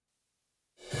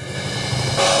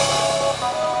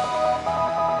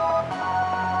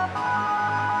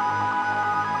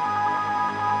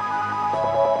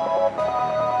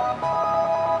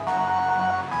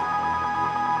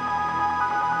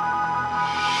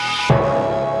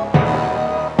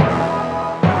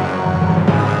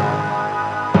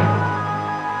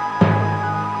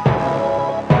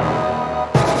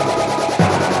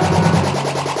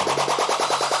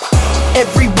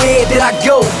that I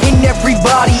go, and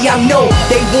everybody I know,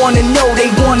 they wanna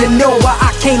know why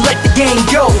I can't let the game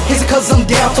go. Is it cause I'm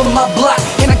down for my block,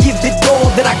 and I give it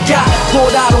all that I got?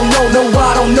 Lord, I don't know, no,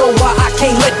 I don't know why I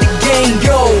can't let the game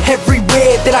go.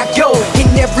 Everywhere that I go,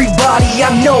 and everybody I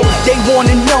know, they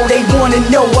wanna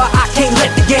know why I can't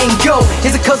let the game go.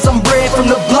 Is it cause I'm bred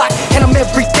from the block, and I'm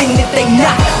everything that they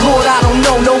not? Lord, I don't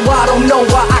know, no, I don't know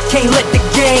why I can't let the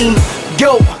game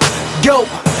go.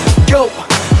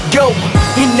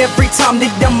 And every time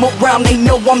that I'm around, they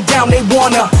know I'm down, they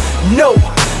wanna know.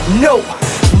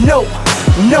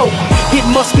 It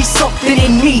must be something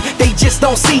in me they just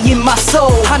don't see in my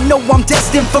soul. I know I'm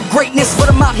destined for greatness,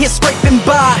 but I'm out here scraping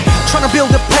by, trying to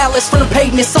build a palace from the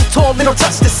pavement so tall it'll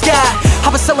touch the sky.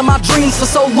 I've been selling my dreams for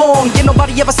so long, yet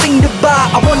nobody ever seemed to buy.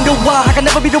 I wonder why I can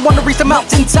never be the one to reach the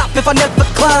mountaintop if I never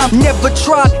climbed, never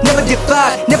tried, never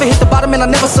defied, never hit the bottom and I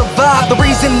never survived. The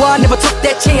reason why I never took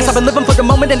that chance, I've been living for the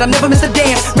moment and I never missed a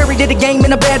dance. Married to the game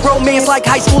in a bad romance, like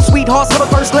high school sweethearts love at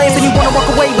first glance, and you wanna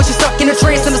walk away but you're stuck in a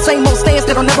trance, in the same old stance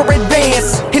that'll never advance.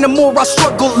 And the more I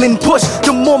struggle and push,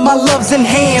 the more my love's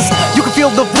enhanced. You can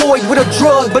fill the void with a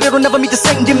drug, but it'll never meet the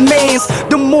same demands.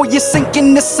 The more you sink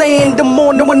in the sand, the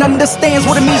more no one understands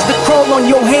what it means to crawl on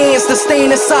your hands, to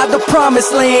stand inside the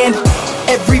promised land.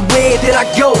 Everywhere that I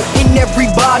go, and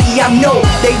everybody I know,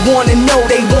 they wanna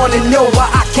know why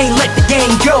I can't let the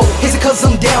game go. Is it cause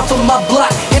I'm down for my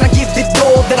block, and I give it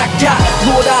all that I got?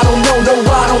 Lord, I don't know, no,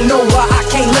 I don't know why I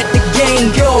can't let the game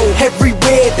go.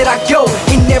 Everywhere that I go,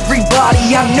 and everybody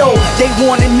I know, they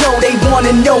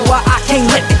wanna know why I can't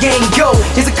let the game go.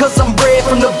 Is it cause I'm bred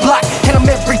from the block, and I'm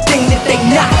everything that they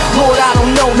not? Lord, I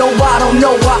don't know, no, I don't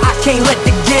know why I can't let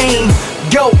the game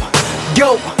go.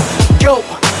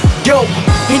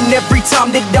 And every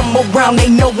time that I'm around, they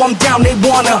know I'm down, they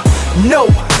wanna know.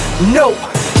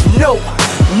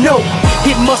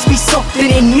 It must be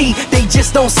something in me they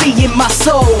just don't see in my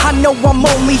soul. I know I'm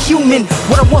only human,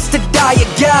 what I wants to die a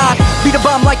god. Beat a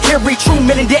bomb like Harry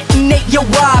Truman and detonate your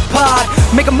iPod.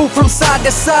 Make a move from side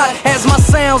to side as my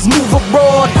sounds move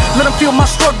abroad. Let them feel my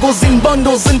struggles in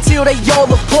bundles until they all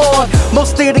applaud.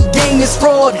 Most of the game is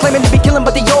fraud, claiming to be killing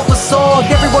but they all facade.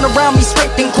 Everyone around me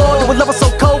scraped and clawed, with love so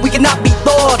cold we cannot be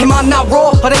thawed. Am I not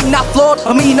raw? Are they not flawed?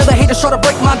 A million other haters try to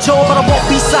break my jaw, but I won't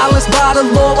be silenced by the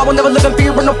law. I will never live in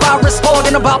fear of no fire is hard.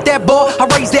 And about that ball, I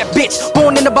raised that bitch,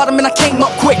 born in the bottom and I came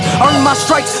up quick. Earned my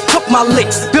stripes, took my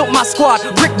licks, built my squad,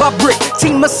 brick by brick.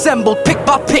 Team assembled, pick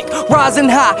by pick,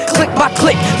 rising high, click by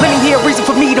click. Let me hear a reason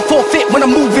for me to forfeit when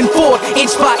I'm moving forward,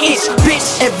 inch by inch,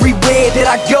 bitch. Everywhere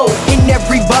that I go, and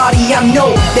everybody I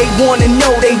know, they wanna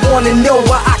know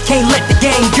why I can't let the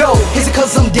game go. Is it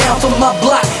cause I'm down for my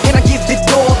block, and I give it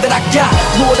all that I got?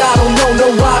 Lord, I don't know, no,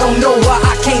 I don't know why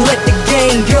I can't let the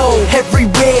game go.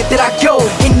 Everywhere that I go,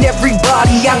 and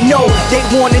everybody I know, they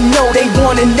wanna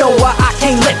know why I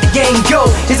can't let the game go.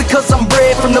 Is it cause I'm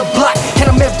bred from the block, and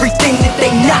I'm everything that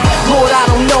they not? Lord, I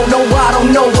don't know, no, I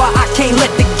don't know why I can't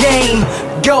let the game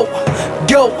go.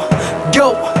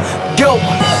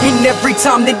 And every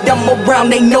time that I'm around,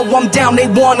 they know I'm down, they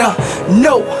wanna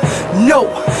know.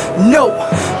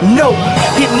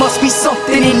 It must be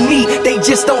something in me they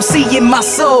just don't see in my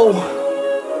soul.